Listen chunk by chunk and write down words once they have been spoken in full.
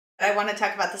I want to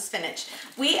talk about the spinach.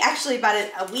 We actually bought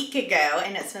it a week ago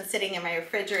and it's been sitting in my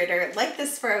refrigerator like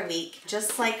this for a week,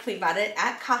 just like we bought it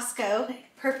at Costco,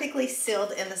 perfectly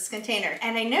sealed in this container.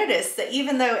 And I noticed that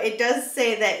even though it does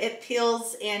say that it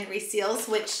peels and reseals,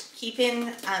 which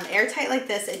keeping airtight like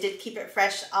this, it did keep it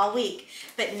fresh all week,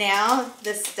 but now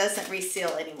this doesn't reseal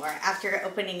anymore after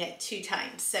opening it 2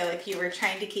 times. So if you were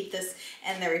trying to keep this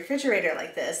in the refrigerator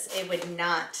like this, it would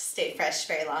not stay fresh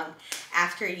very long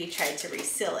after you tried to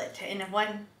reseal it. And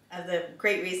one of the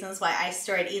great reasons why I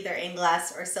store it either in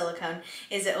glass or silicone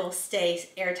is it will stay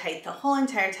airtight the whole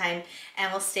entire time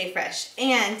and will stay fresh.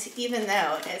 And even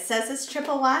though it says it's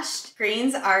triple washed,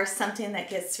 greens are something that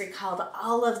gets recalled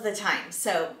all of the time.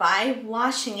 So by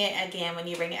washing it again when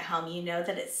you bring it home, you know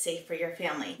that it's safe for your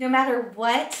family. No matter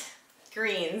what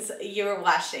greens you're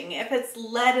washing. If it's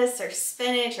lettuce or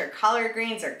spinach or collard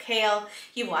greens or kale,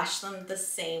 you wash them the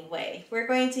same way. We're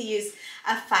going to use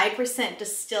a 5%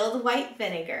 distilled white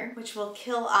vinegar, which will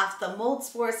kill off the mold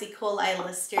spores, 𝐃𝐈𝐍𝐿,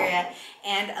 Listeria,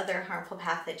 and other harmful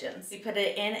pathogens. We put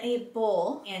it in a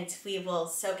bowl and we will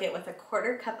soak it with a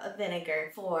 1/4 cup of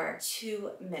vinegar for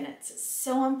 2 minutes. It's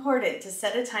so important to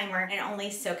set a timer and only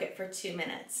soak it for 2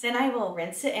 minutes. Then I will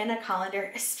rinse it in a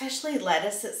colander, especially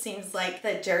lettuce. It seems like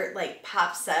the dirt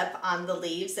pops up on the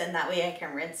leaves and that way I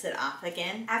can rinse it off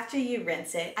again. After you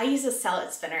rinse it, I use a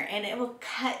salad spinner and it will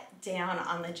cut down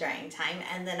on the drying time,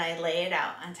 and then I lay it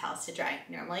out on towels to dry.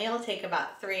 Normally it'll take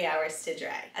about 3 hours to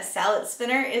dry. A salad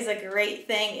spinner is a great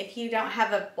thing if you don't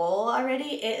have a bowl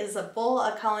already. It is a bowl,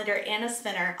 a colander, and a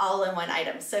spinner all in one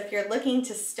item. So if you're looking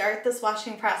to start this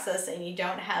washing process and you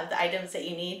don't have the items that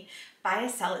you need, buy a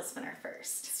salad spinner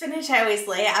first. Spinach I always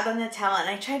lay out on the towel and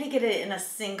I try to get it in a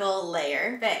single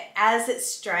layer, but as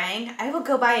it's drying, I will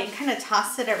go by and kind of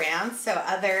toss it around so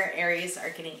other areas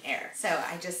are getting air. So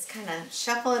I just kind of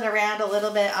shuffle it around a little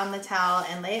bit on the towel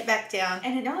and lay it back down,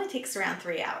 and it only takes around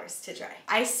 3 hours to dry.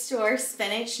 I store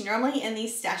spinach normally in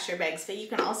these stasher bags, but you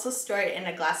can also store it in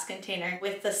a glass container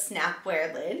with the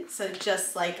snapware lid. So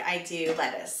just like I do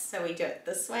lettuce. So we do it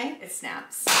this way, it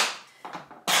snaps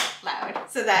loud.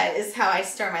 So that is how I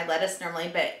store my lettuce normally,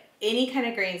 but any kind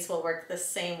of greens will work the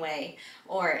same way,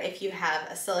 or if you have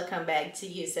a silicone bag, to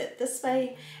use it this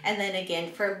way. And then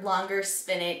again, for longer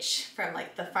spinach from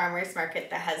like the farmer's market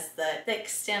that has the thick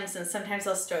stems, and sometimes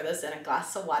I'll store those in a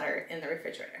glass of water in the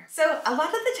refrigerator. So a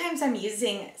lot of the times I'm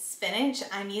using spinach,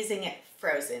 I'm using it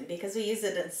frozen because we use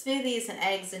it in smoothies and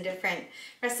eggs and different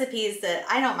recipes that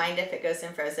I don't mind if it goes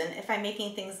in frozen. If I'm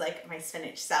making things like my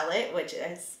spinach salad, which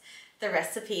is the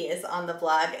recipe is on the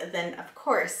blog, then of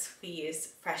course we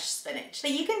use fresh spinach.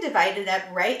 But you can divide it up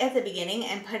right at the beginning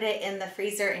and put it in the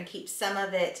freezer and keep some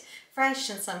of it fresh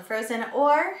and some frozen,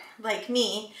 or like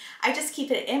me, I just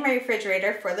keep it in my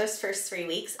refrigerator for those first 3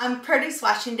 weeks. On produce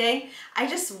washing day, I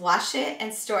just wash it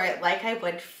and store it like I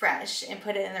would fresh and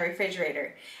put it in the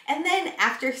refrigerator. And then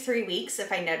after 3 weeks,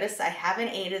 if I notice I haven't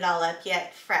ate it all up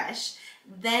yet fresh,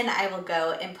 then I will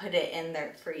go and put it in the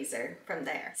freezer from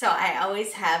there. So I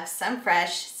always have some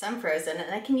fresh, some frozen,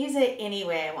 and I can use it any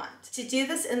way I want. To do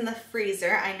this in the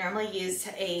freezer, I normally use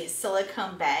a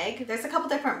silicone bag. There's a couple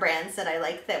different brands that I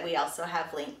like that we also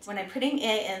have linked. When I'm putting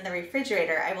it in the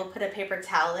refrigerator, I will put a paper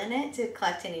towel in it to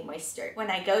collect any moisture.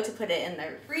 When I go to put it in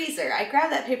the freezer, I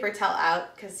grab that paper towel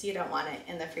out because you don't want it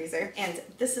in the freezer. And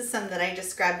this is some that I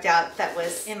just grabbed out that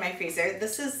was in my freezer.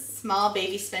 This is small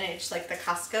baby spinach, like the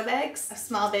Costco bags of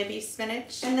small baby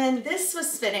spinach. And then this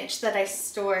was spinach that I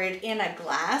stored in a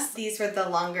glass. These were the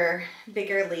longer,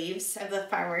 bigger leaves of the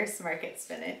farmer's market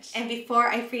spinach. And before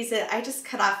I freeze it, I just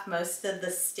cut off most of the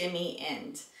stemmy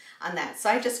end on that.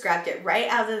 So I just grabbed it right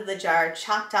out of the jar,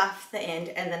 chopped off the end,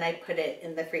 and then I put it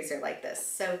in the freezer like this.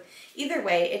 So either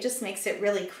way, it just makes it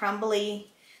really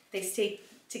crumbly. They stay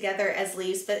together as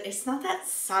leaves, but it's not that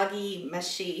soggy,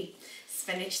 mushy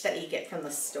spinach that you get from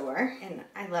the store, and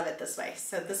I love it this way.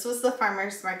 So this was the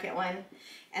farmer's market one,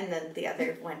 and then the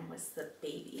other one was the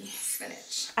baby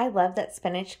spinach. I love that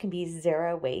spinach can be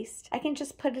zero waste. I can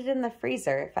just put it in the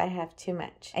freezer if I have too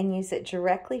much and use it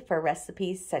directly for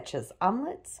recipes such as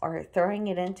omelets or throwing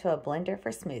it into a blender for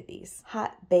smoothies.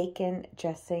 Hot bacon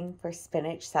dressing for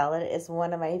spinach salad is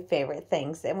one of my favorite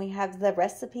things, and we have the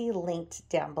recipe linked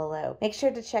down below. Make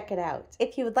sure to check it out.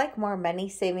 If you would like more money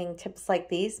saving tips like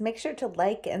these, make sure to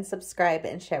like and subscribe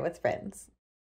and share with friends.